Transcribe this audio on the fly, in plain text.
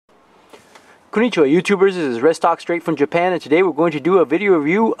Konnichiwa YouTubers, this is Restock straight from Japan, and today we're going to do a video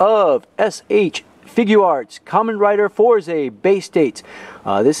review of SH Figuarts Kamen Rider Fourze base states.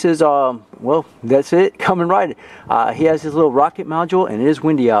 This is, well, that's it, Kamen Rider. He has his little rocket module, and it is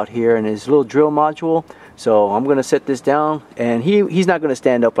windy out here, and his little drill module. So I'm going to set this down, and he's not going to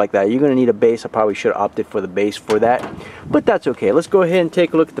stand up like that. You're going to need a base. I probably should have opted for the base for that, but that's okay. Let's go ahead and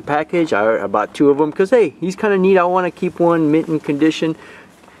take a look at the package. I bought two of them because, hey, he's kind of neat. I want to keep one mint in condition.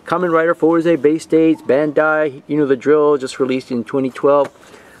 Kamen Rider Fourze base states, Bandai, you know the drill, just released in 2012.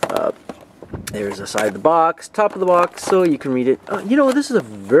 There's the side of the box, top of the box, so you can read it. You know, this is a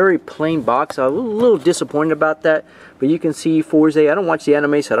very plain box. I'm a little disappointed about that, but you can see Fourze. I don't watch the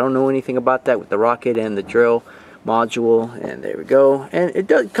anime, so I don't know anything about that with the rocket and the drill module, and there we go. And it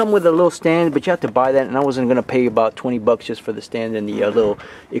does come with a little stand, but you have to buy that, and I wasn't going to pay about 20 bucks just for the stand and the little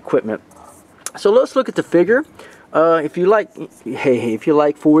equipment. So let's look at the figure. If you like, if you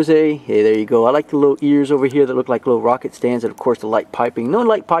like Fourze, hey, there you go. I like the little ears over here that look like little rocket stands, and of course the light piping. No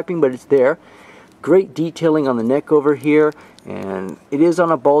light piping, but it's there. Great detailing on the neck over here, and it is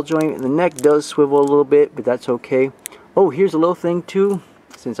on a ball joint. The neck does swivel a little bit, but that's okay. Oh, here's a little thing too,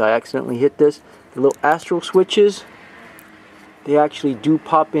 since I accidentally hit this. The little Astro Switches, they actually do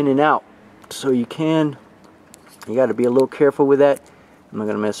pop in and out, so you got to be a little careful with that. I'm not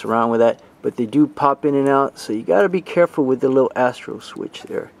going to mess around with that. But they do pop in and out, so you got to be careful with the little Astro Switch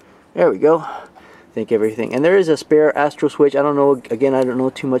there. There we go. I think everything. And there is a spare Astro Switch. I don't know, again, I don't know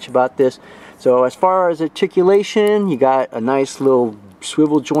too much about this. So as far as articulation, you got a nice little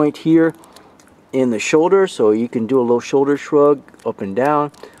swivel joint here in the shoulder, so you can do a little shoulder shrug up and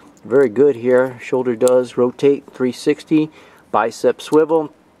down. Very good here. Shoulder does rotate 360, bicep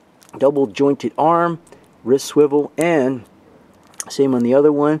swivel, double jointed arm, wrist swivel, and same on the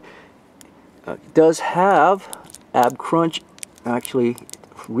other one. It does have ab crunch, actually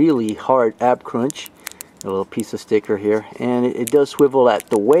really hard ab crunch, a little piece of sticker here, and it does swivel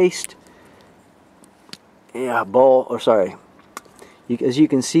at the waist. Yeah, as you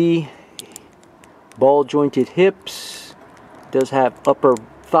can see, ball jointed hips. It does have upper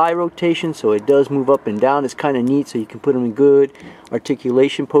thigh rotation, so it does move up and down. It's kind of neat, so you can put them in good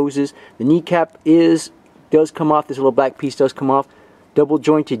articulation poses. The kneecap does come off. This little black piece does come off. Double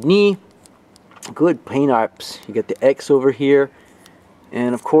jointed knee. Good paint apps. You get the X over here,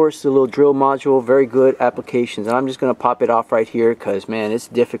 and of course the little drill module. Very good applications, and I'm just going to pop it off right here because, man, it's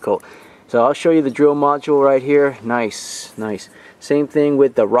difficult. So I'll show you the drill module right here. Nice, nice. Same thing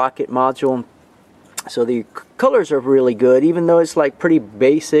with the rocket module. So the colors are really good, even though it's like pretty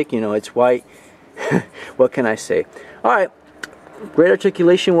basic, you know, it's white. What can I say? Alright, great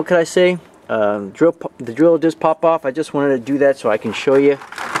articulation. What can I say? The drill does pop off. I just wanted to do that so I can show you.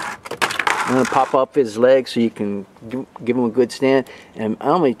 I'm going to pop up his leg so you can give him a good stand. And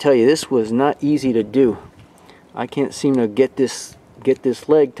I'm going to tell you, this was not easy to do. I can't seem to get this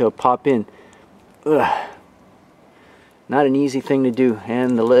leg to pop in. Ugh. Not an easy thing to do,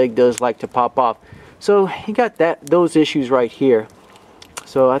 and the leg does like to pop off. So you got those issues right here.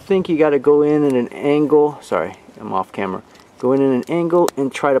 So I think you got to go in at an angle. Sorry, I'm off camera. Go in at an angle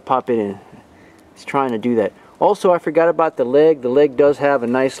and try to pop it in. It's trying to do that. Also, I forgot about the leg. The leg does have a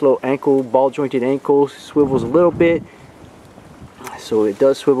nice little ankle, ball jointed ankle, swivels a little bit. So it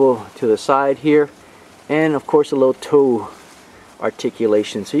does swivel to the side here. And of course a little toe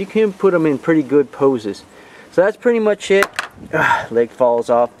articulation. So you can put them in pretty good poses. So that's pretty much it. Leg falls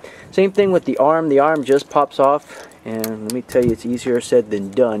off. Same thing with the arm. The arm just pops off. And let me tell you, it's easier said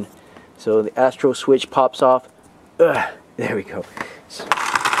than done. So the Astro Switch pops off. There we go.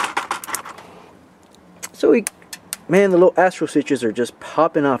 So man, the little Astro Switches are just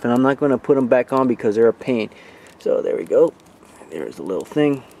popping off, and I'm not going to put them back on because they're a pain. So there we go. There's the little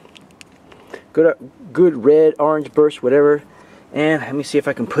thing. Good red, orange burst, whatever. And let me see if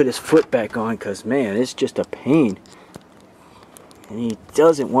I can put his foot back on, because, man, it's just a pain. And he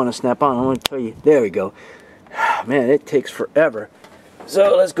doesn't want to snap on. I want to tell you. There we go. Man, it takes forever.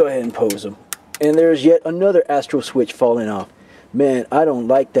 So let's go ahead and pose him. And there's yet another Astro Switch falling off. Man, I don't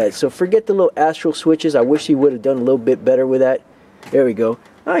like that. So forget the little Astro Switches. I wish he would have done a little bit better with that. There we go.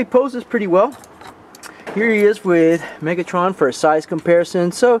 Now he poses pretty well. Here he is with Megatron for a size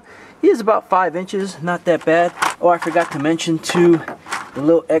comparison. So he is about 5 inches. Not that bad. Oh, I forgot to mention too the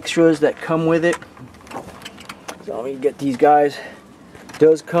little extras that come with it. So let me get these guys. It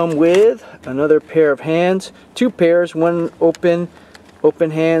does come with another pair of hands. 2 pairs. One open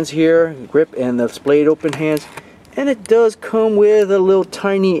hands here, grip, and the splayed open hands. And it does come with a little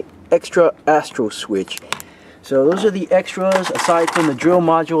tiny extra Astro Switch. So those are the extras aside from the drill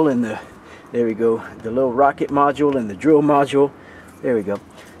module and the, there we go, the little rocket module and the drill module. There we go.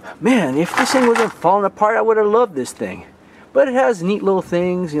 Man, if this thing wasn't falling apart, I would have loved this thing. But it has neat little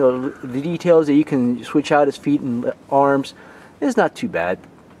things, you know, the details that you can switch out his feet and arms. It's not too bad.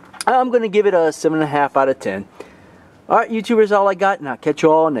 I'm going to give it a 7.5 out of 10. Alright, YouTubers, all I got, and I'll catch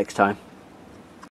you all next time.